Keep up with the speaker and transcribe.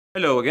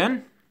Hello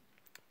again.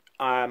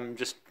 I'm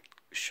just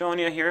showing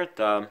you here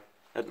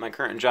at my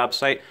current job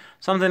site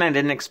something I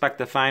didn't expect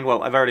to find.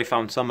 Well, I've already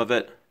found some of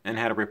it and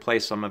had to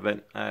replace some of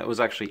it. It was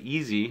actually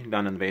easy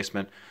down in the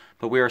basement,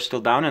 but we are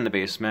still down in the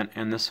basement,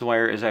 and this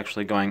wire is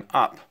actually going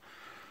up.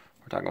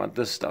 We're talking about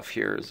this stuff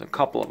here. There's a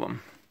couple of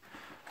them.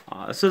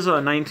 This is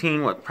a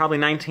probably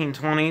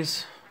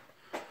 1920s.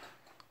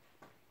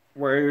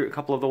 Where a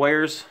couple of the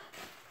wires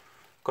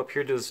go up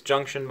here to this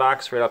junction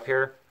box right up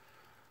here,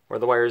 where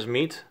the wires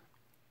meet.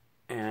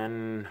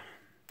 And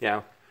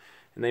yeah,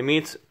 and they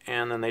meet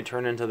and then they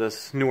turn into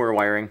this newer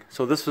wiring.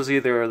 So this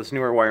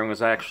newer wiring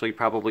was actually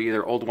probably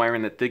either old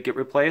wiring that did get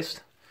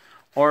replaced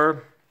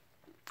or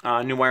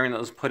new wiring that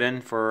was put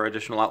in for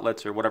additional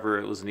outlets or whatever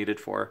it was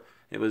needed for.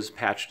 It was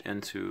patched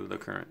into the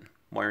current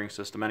wiring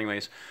system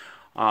anyways.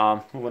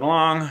 Moving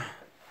along,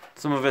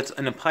 some of it's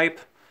in a pipe.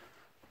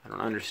 I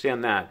don't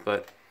understand that,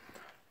 but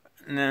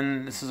and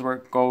then this is where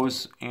it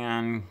goes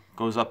and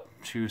goes up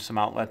to some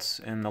outlets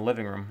in the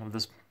living room of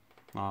this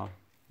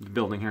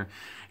building here.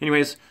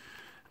 Anyways,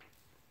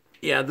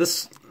 yeah,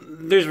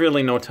 there's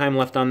really no time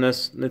left on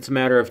this. It's a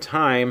matter of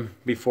time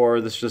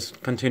before this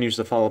just continues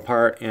to fall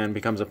apart and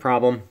becomes a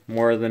problem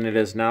more than it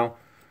is now.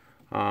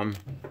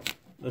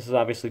 This is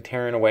obviously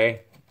tearing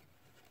away.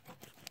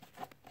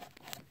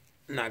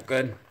 Not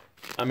good.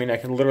 I mean, I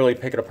can literally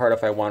pick it apart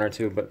if I wanted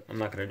to, but I'm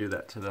not going to do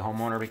that to the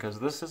homeowner because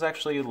this is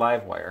actually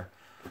live wire.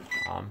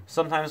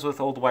 Sometimes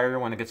with old wire,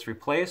 when it gets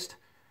replaced,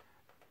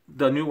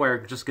 the new wire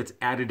just gets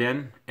added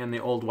in and the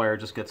old wire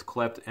just gets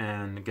clipped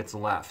and gets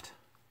left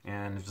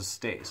and it just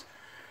stays.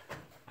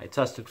 I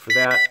tested for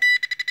that,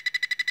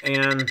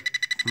 and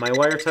my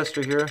wire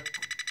tester here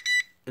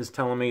is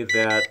telling me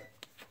that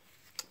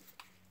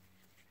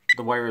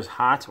the wire is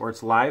hot or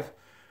it's live,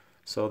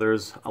 so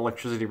there's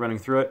electricity running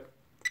through it,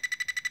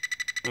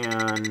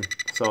 and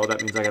so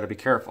that means I got to be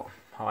careful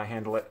how I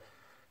handle it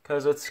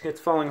because it's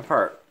falling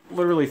apart,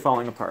 literally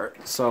falling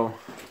apart. So,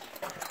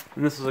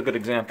 and this is a good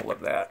example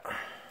of that.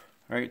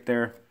 Right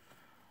there.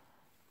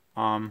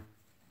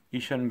 You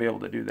shouldn't be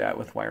able to do that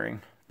with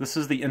wiring. This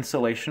is the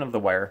insulation of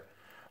the wire,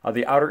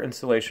 the outer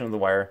insulation of the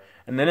wire,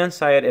 and then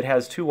inside it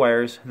has two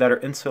wires that are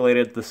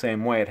insulated the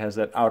same way. It has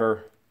that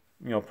outer,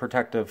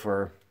 protective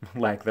or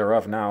lack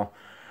thereof now,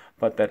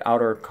 but that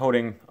outer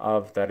coating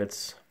of that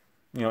it's,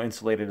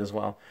 insulated as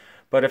well.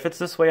 But if it's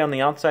this way on the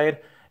outside,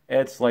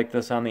 it's like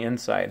this on the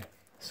inside.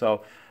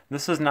 So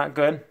this is not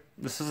good.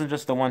 This isn't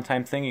just a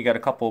one-time thing. You got a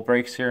couple of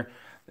breaks here.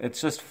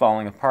 It's just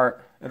falling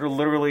apart. It'll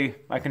literally,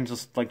 I can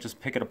just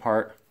pick it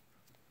apart.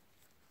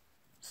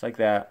 Just like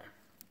that.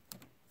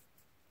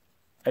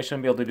 I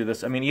shouldn't be able to do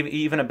this. I mean,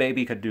 even a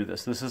baby could do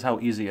this. This is how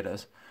easy it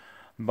is.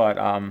 But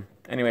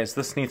anyways,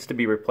 this needs to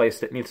be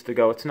replaced. It needs to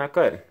go. It's not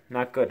good.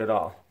 Not good at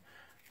all.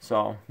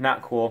 So,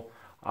 not cool.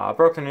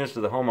 Broke the news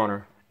to the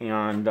homeowner.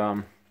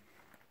 And,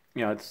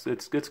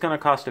 it's going to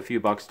cost a few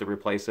bucks to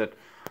replace it.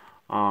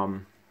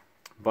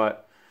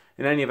 But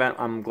in any event,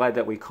 I'm glad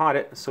that we caught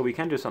it, so we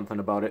can do something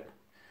about it.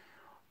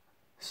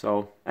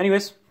 So,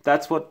 anyways,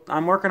 that's what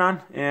I'm working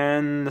on,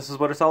 and this is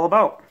what it's all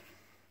about.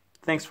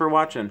 Thanks for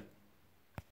watching.